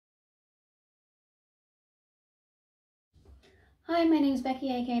Hi, my name is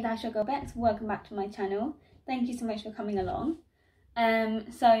Becky, aka Dash Your Girl Bex. Welcome back to my channel. Thank you so much for coming along.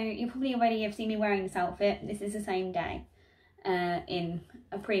 So you probably already have seen me wearing this outfit. This is the same day in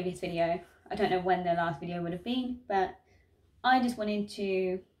a previous video. I don't know when the last video would have been, but I just wanted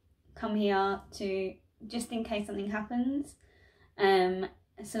to come here to, just in case something happens,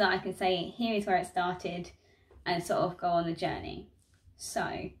 so that I can say here is where it started and sort of go on the journey.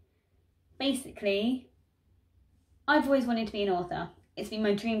 So basically, I've always wanted to be an author. It's been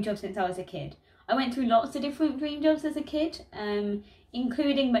my dream job since I was a kid. I went through lots of different dream jobs as a kid,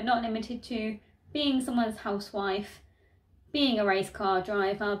 including but not limited to being someone's housewife, being a race car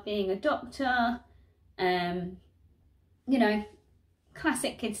driver, being a doctor, you know,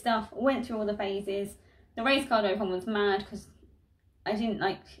 classic kid stuff. I went through all the phases. The race car driver one was mad because I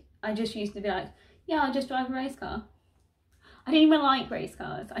just used to be like, yeah, I'll just drive a race car. I didn't even like race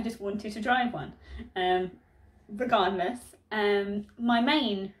cars, I just wanted to drive one. Regardless, my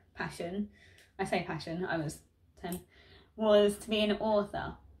main passion, I say passion, I was 10, was to be an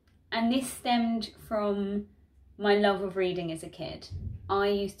author. And this stemmed from my love of reading as a kid. I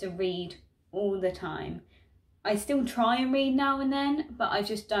used to read all the time. I still try and read now and then, but I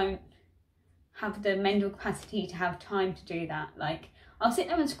just don't have the mental capacity to have time to do that. Like, I'll sit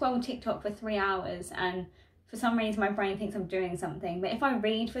there and scroll TikTok for 3 hours and for some reason my brain thinks I'm doing something, but if I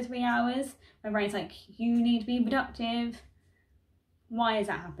read for 3 hours, my brain's like, you need to be productive. Why is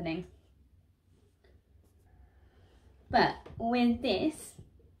that happening? But with this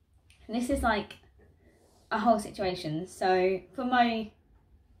is like a whole situation. So for my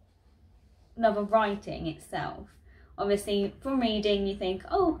love of writing itself, obviously from reading you think,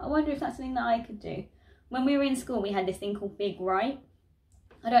 oh, I wonder if that's something that I could do. When we were in school, we had this thing called Big Write.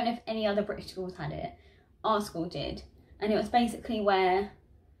 I don't know if any other British schools had it. Our school did, and it was basically where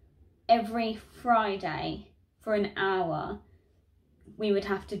every Friday for an hour we would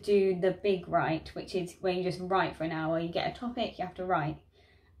have to do the Big Write, which is where you just write for an hour. You get a topic, you have to write,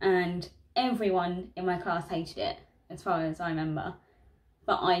 and everyone in my class hated it as far as I remember,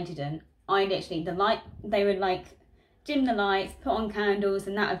 but I didn't. I literally, they would like dim the lights, put on candles,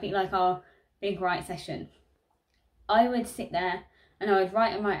 and that would be like our Big Write session. I would sit there and I would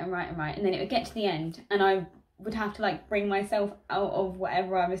write and write and write and write, and then it would get to the end and I would have to like bring myself out of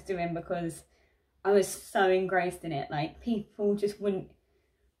whatever I was doing because I was so engrossed in it. Like, people just wouldn't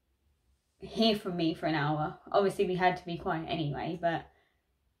hear from me for an hour. Obviously we had to be quiet anyway, but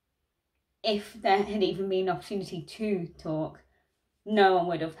if there had even been an opportunity to talk, no one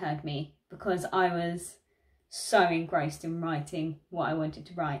would have heard me because I was so engrossed in writing what I wanted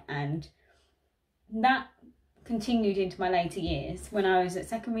to write. And that continued into my later years. When I was at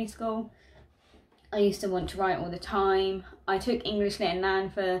secondary school, I used to want to write all the time. I took English Lit and Nan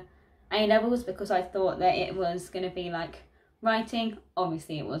for A-levels because I thought that it was going to be like writing.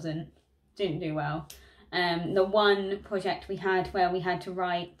 Obviously it wasn't. Didn't do well. The one project we had where we had to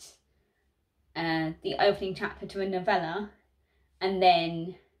write the opening chapter to a novella and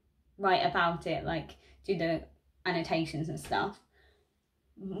then write about it, like do the annotations and stuff.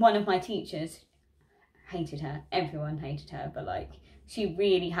 One of my teachers hated her. Everyone hated her, but like, she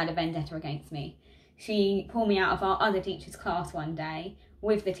really had a vendetta against me. She pulled me out of our other teacher's class one day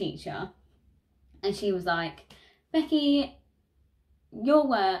with the teacher and she was like, Becky, your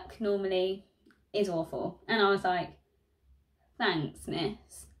work normally is awful. And I was like, thanks,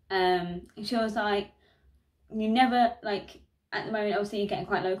 miss. And she was like, you never, like, at the moment obviously you're getting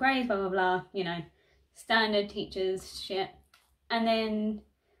quite low grades, blah blah blah, you know, standard teachers shit. And then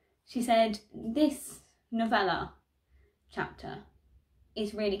she said, this novella chapter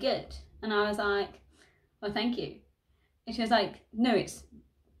is really good. And I was like, well, thank you. And she was like, no, it's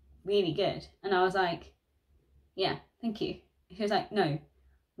really good. And I was like, yeah, thank you. And she was like, no,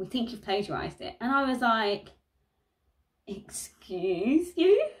 we think you've plagiarized it. And I was like, excuse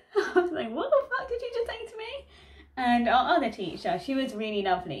you? I was like, what the fuck did you just say to me? And our other teacher, she was really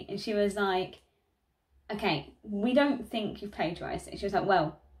lovely, and she was like, okay, we don't think you've plagiarized it. She was like,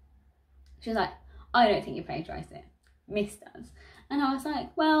 well, she was like, I don't think you plagiarised it, Miss does. And I was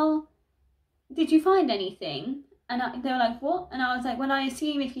like, well, did you find anything? And they were like, what? And I was like, well, I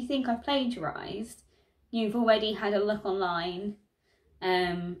assume if you think I've plagiarised, you've already had a look online,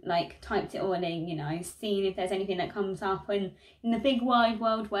 like typed it all in, you know, seen if there's anything that comes up in the big wide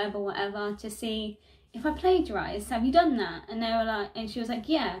world web or whatever to see if I plagiarised. Have you done that? And they were like, and she was like,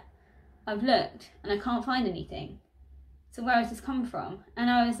 yeah, I've looked and I can't find anything. So where has this come from? And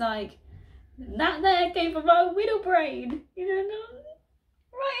I was like, that there came from my widow brain, you know,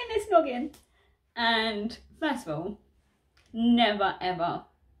 right in this noggin. And first of all, never ever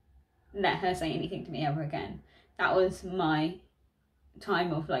let her say anything to me ever again. That was my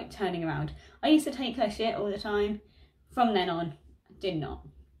time of like turning around. I used to take her shit all the time. From then on, did not.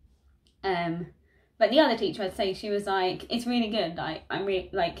 But the other teacher, I'd say, she was like, it's really good, like, I'm really,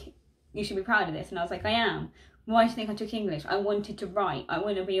 like, you should be proud of this. And I was like, I am. Why do you think I took English? I wanted to write. I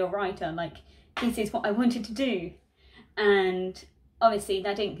want to be a writer. Like, this is what I wanted to do. And obviously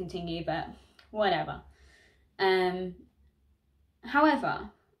that didn't continue, but whatever. However,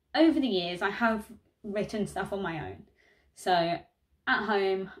 over the years, I have written stuff on my own. So at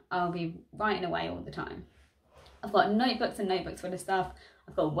home, I'll be writing away all the time. I've got notebooks and notebooks full of stuff.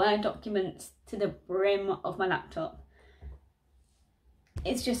 I've got Word documents to the brim of my laptop.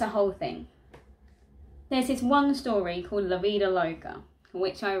 It's just a whole thing. There's this one story called La Vida Loca,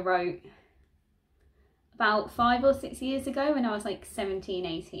 which I wrote about 5 or 6 years ago when I was like 17,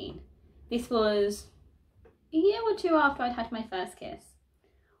 18. This was a year or two after I'd had my first kiss.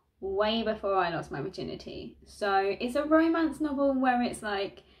 Way before I lost my virginity. So it's a romance novel where it's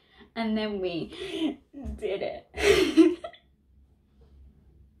like, and then we did it.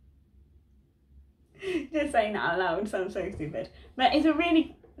 Just saying that out loud sounds so stupid. But it's a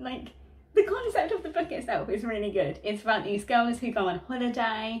really, like, the concept of the book itself is really good. It's about these girls who go on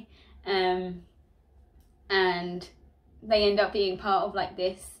holiday, and they end up being part of like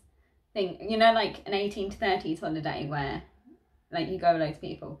this thing, you know, like an 18 to 30s holiday where like you go with loads of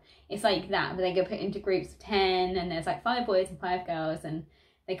people. It's like that, but they get put into groups of 10 and there's like 5 boys and 5 girls and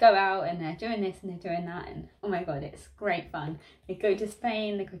they go out and they're doing this and they're doing that, and oh my god, it's great fun. They go to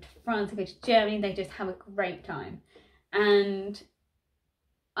Spain, they go to France, they go to Germany, they just have a great time. And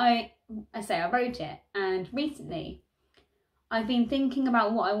I wrote it, and recently I've been thinking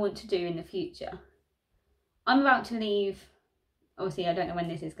about what I want to do in the future. I'm about to leave, obviously I don't know when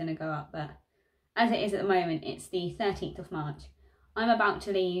this is going to go up, but as it is at the moment, it's the 13th of March. I'm about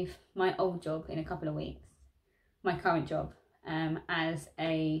to leave my old job in a couple of weeks, my current job, as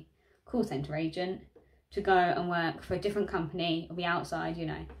a call centre agent, to go and work for a different company. I'll be outside, you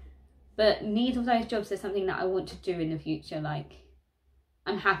know. But neither of those jobs is something that I want to do in the future. Like,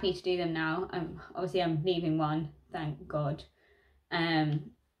 I'm happy to do them now. Obviously I'm leaving one, thank God.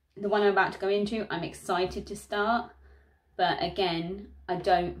 The one I'm about to go into, I'm excited to start. But again, I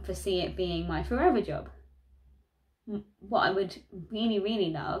don't foresee it being my forever job. What I would really, really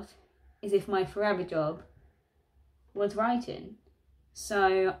love is if my forever job was writing.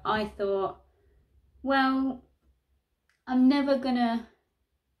 So I thought, well, I'm never gonna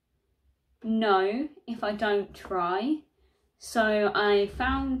know if I don't try. So I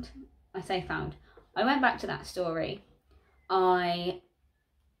went back to that story. I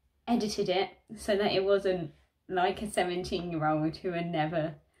edited it so that it wasn't like a 17-year-old who had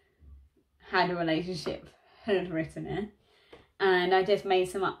never had a relationship had written it. And I just made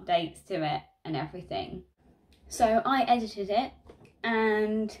some updates to it and everything. So I edited it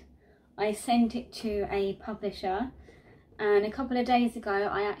and I sent it to a publisher, and a couple of days ago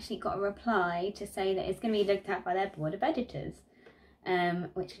I actually got a reply to say that it's going to be looked at by their board of editors,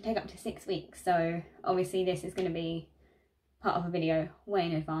 which can take up to 6 weeks. So obviously this is going to be part of a video way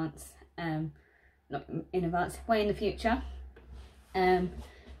in advance, not in advance, way in the future,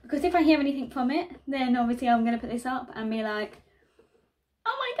 because if I hear anything from it, then obviously I'm going to put this up and be like,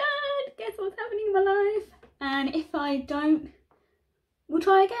 oh my god, guess what's happening in my life. And if I don't, we'll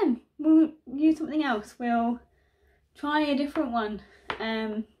try again. We'll use something else. We'll try a different one.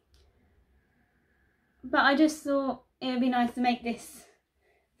 But I just thought it would be nice to make this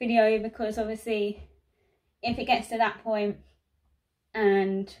video, because obviously if it gets to that point,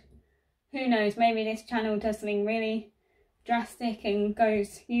 and who knows, maybe this channel does something really drastic and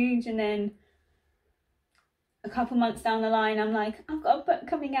goes huge, and then a couple months down the line I'm like, I've got a book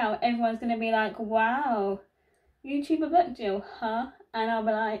coming out, everyone's going to be like, wow, YouTuber book deal, huh? And I'll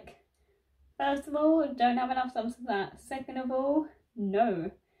be like, first of all, don't have enough subs for that. Second of all,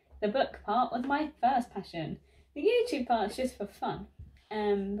 no. The book part was my first passion. The YouTube part is just for fun.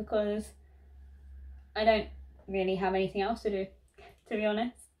 Because I don't really have anything else to do, to be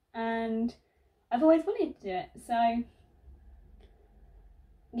honest. And I've always wanted to do it. So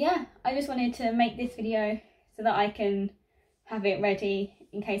yeah, I just wanted to make this video so that I can have it ready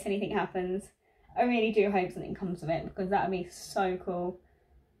in case anything happens. I really do hope something comes of it, because that would be so cool.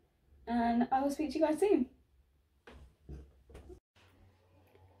 And I will speak to you guys soon.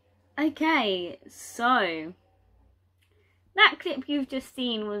 Okay, so that clip you've just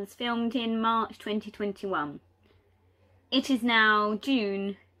seen was filmed in March 2021. It is now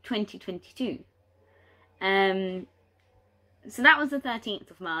June 2022. So that was the 13th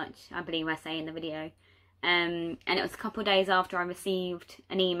of March, I believe I say in the video. And it was a couple of days after I received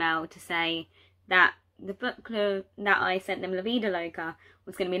an email to say that the book that I sent them, La Vida Loca,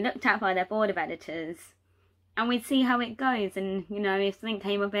 was going to be looked at by their board of editors, and we'd see how it goes. And, you know, if something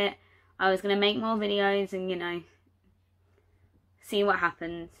came of it, I was going to make more videos and, you know, see what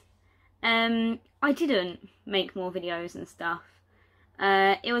happens. I didn't make more videos and stuff.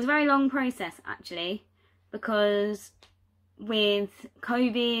 It was a very long process, actually, because with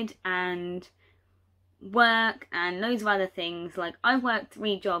COVID and work and loads of other things, like, I've worked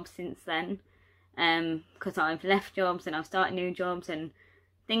 3 jobs since then, because I've left jobs and I've started new jobs and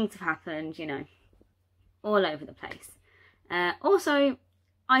things have happened, you know, all over the place. Also,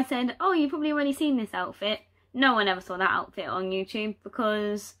 I said, oh, you've probably already seen this outfit. No one ever saw that outfit on YouTube,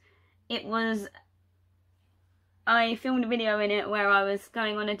 because it was, I filmed a video in it where I was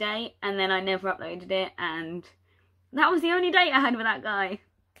going on a date and then I never uploaded it, and that was the only date I had with that guy.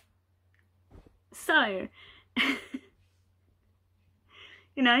 So,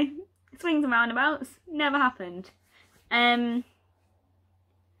 you know, swings and roundabouts, never happened. A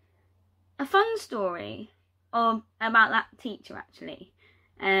fun story about that teacher, actually,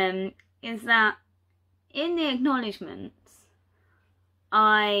 is that in the acknowledgements,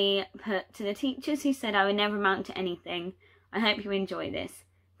 I put, to the teachers who said I would never amount to anything, I hope you enjoy this.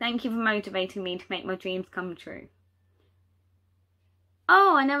 Thank you for motivating me to make my dreams come true.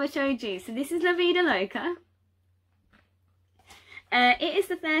 Oh, I never showed you. So this is La Vida Loca. It is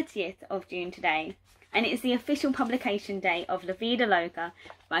the 30th of June today, and it is the official publication date of La Vida Loca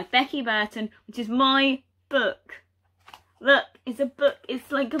by Becky Burton, which is my book. Look, it's a book.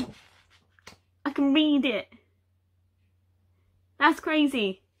 It's like a... I can read it. That's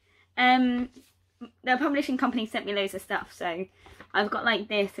crazy. The publishing company sent me loads of stuff, so I've got like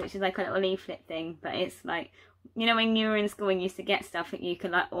this, which is like a little leaflet thing, but it's like, you know, when you were in school and you used to get stuff that you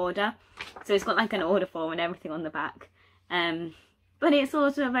could like order, so it's got like an order form and everything on the back. But it's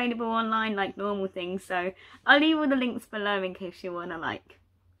also available online like normal things, so I'll leave all the links below in case you want to like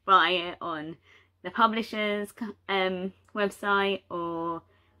buy it on the publisher's website, or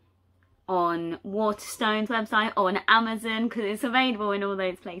on Waterstone's website, or on Amazon, because it's available in all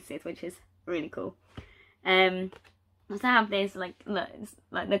those places, which is really cool. So I have this, like, look, it's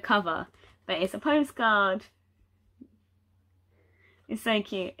like the cover, but it's a postcard. It's so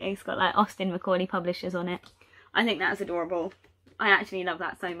cute. It's got like Austin Macaulay Publishers on it. I think that's adorable. I actually love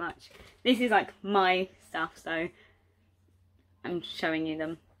that so much. This is like my stuff, so I'm showing you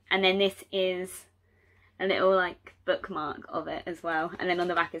them. And then this is a little like bookmark of it as well, and then on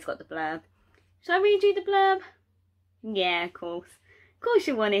the back it's got the blurb. Shall I read you the blurb? Yeah, of course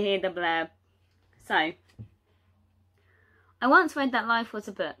you want to hear the blurb. So, I once read that life was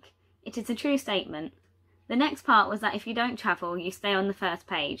a book. It is a true statement. The next part was that if you don't travel, you stay on the first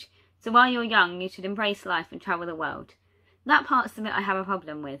page. So while you're young, you should embrace life and travel the world. That part's the bit I have a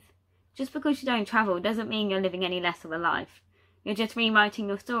problem with. Just because you don't travel doesn't mean you're living any less of a life. You're just rewriting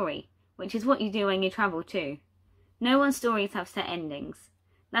your story, which is what you do when you travel too. No one's stories have set endings.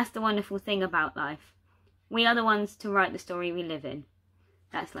 That's the wonderful thing about life. We are the ones to write the story we live in.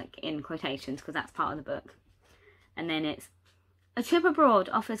 That's like in quotations, because that's part of the book. And then it's, a trip abroad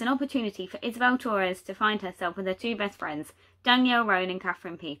offers an opportunity for Isabel Torres to find herself with her 2 best friends, Danielle Roan and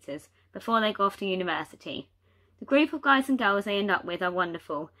Catherine Peters, before they go off to university. The group of guys and girls they end up with are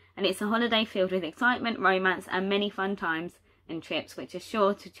wonderful, and it's a holiday filled with excitement, romance, and many fun times and trips which are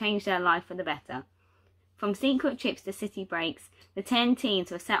sure to change their life for the better. From secret trips to city breaks, the 10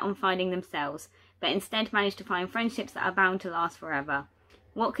 teens were set on finding themselves, but instead managed to find friendships that are bound to last forever.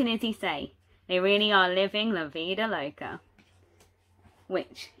 What can Izzy say? They really are living La Vida Loca.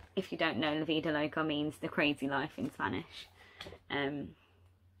 Which, if you don't know, La Vida Loca means the crazy life in Spanish. So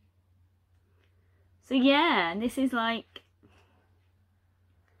yeah, this is like,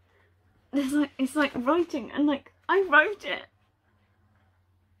 it's like writing, and like, I wrote it.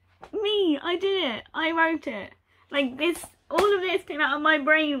 Me, I did it. I wrote it. Like this, all of this came out of my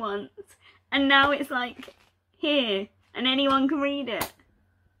brain once, and now it's like here, and anyone can read it.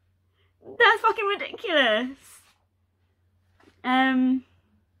 That's fucking ridiculous. Is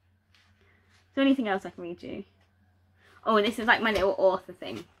there anything else I can read you? Oh, this is like my little author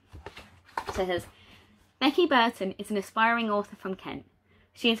thing. So it says, Becky Burton is an aspiring author from Kent.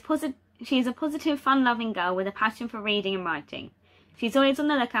 She is a positive, fun-loving girl with a passion for reading and writing. She's always on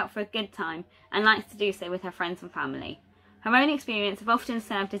the lookout for a good time and likes to do so with her friends and family. Her own experience have often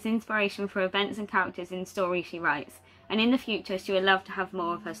served as inspiration for events and characters in stories she writes, and in the future she would love to have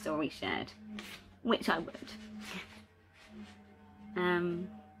more of her stories shared. Which I would. And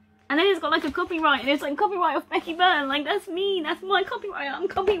then it's got like a copyright, and it's like copyright of Becky Burton. Like, that's me, that's my copyright. I'm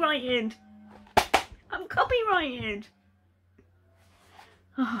copyrighted. I'm copyrighted.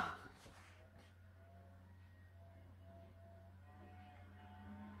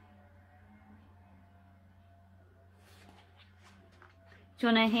 Do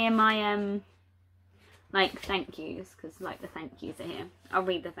you want to hear my, like, thank yous? Because, like, the thank yous are here. I'll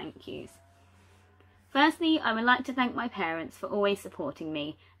read the thank yous. Firstly, I would like to thank my parents for always supporting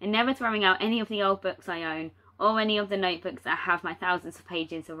me and never throwing out any of the old books I own or any of the notebooks that have my thousands of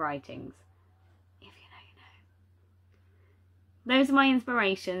pages of writings. If you know, you know. Those are my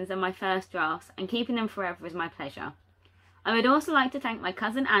inspirations and my first drafts, and keeping them forever is my pleasure. I would also like to thank my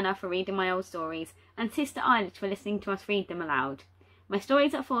cousin Anna for reading my old stories and sister Eilish for listening to us read them aloud. My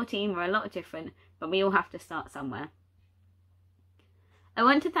stories at 14 were a lot different, but we all have to start somewhere. I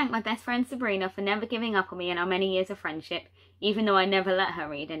want to thank my best friend Sabrina for never giving up on me in our many years of friendship, even though I never let her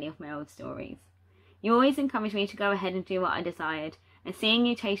read any of my old stories. You always encouraged me to go ahead and do what I desired, and seeing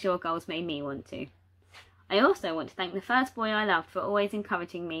you chase your goals made me want to. I also want to thank the first boy I loved for always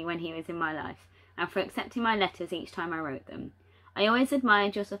encouraging me when he was in my life, and for accepting my letters each time I wrote them. I always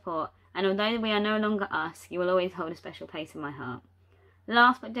admired your support, and although we are no longer us, you will always hold a special place in my heart.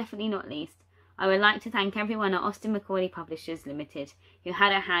 Last but definitely not least, I would like to thank everyone at Austin Macaulay Publishers Limited who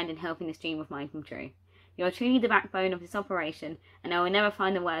had a hand in helping this dream of mine come true. You are truly the backbone of this operation, and I will never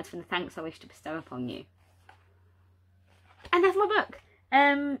find the words for the thanks I wish to bestow upon you. And that's my book.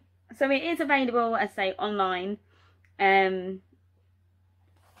 So it is available, as I say, online.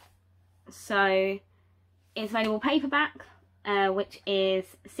 So it's available paperback, which is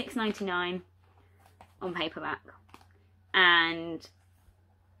 $6.99 on paperback, and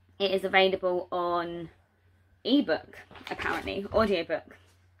it is available on ebook, apparently, audiobook,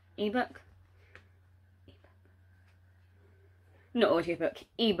 ebook, not audiobook,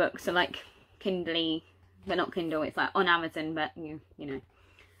 ebook. So like Kindle, but not Kindle. It's like on Amazon, but you know,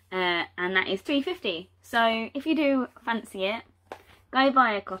 and that is $3.50. So if you do fancy it, go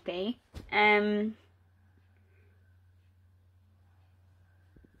buy a copy.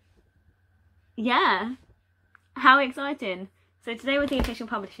 Yeah, how exciting. So today was the official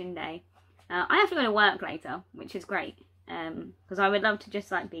publishing day. I have to go to work later, which is great, because I would love to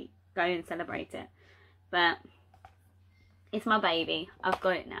just like go and celebrate it, but it's my baby. I've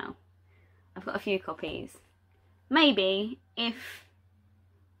got it now. I've got a few copies. Maybe if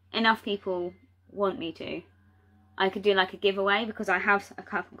enough people want me to, I could do like a giveaway, because I have a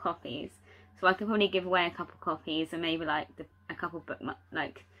couple copies, so I could probably give away a couple copies, and maybe like a couple bookmark,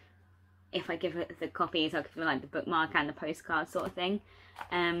 like if I give it the copies, I could do like the bookmark and the postcard sort of thing.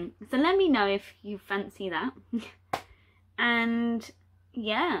 So let me know if you fancy that. And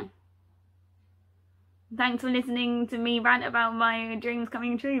yeah, thanks for listening to me rant about my dreams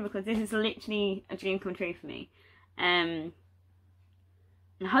coming true, because this is literally a dream come true for me. And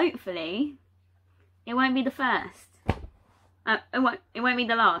hopefully it won't be the first. It won't be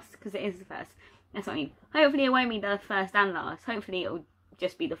the last, because it is the first. That's what I mean. Hopefully it won't be the first and last. Hopefully it will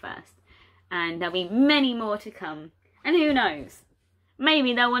just be the first. And there'll be many more to come. And who knows?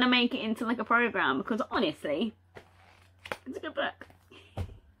 Maybe they'll want to make it into like a program, because honestly, it's a good book.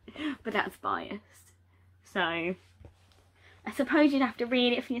 But that's biased. So I suppose you'd have to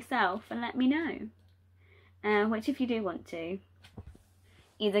read it for yourself and let me know. Which, if you do want to,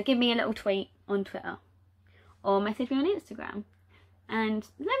 either give me a little tweet on Twitter or message me on Instagram and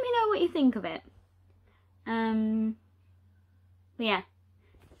let me know what you think of it. But yeah.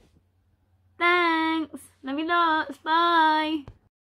 Thanks. Love you lots. Bye.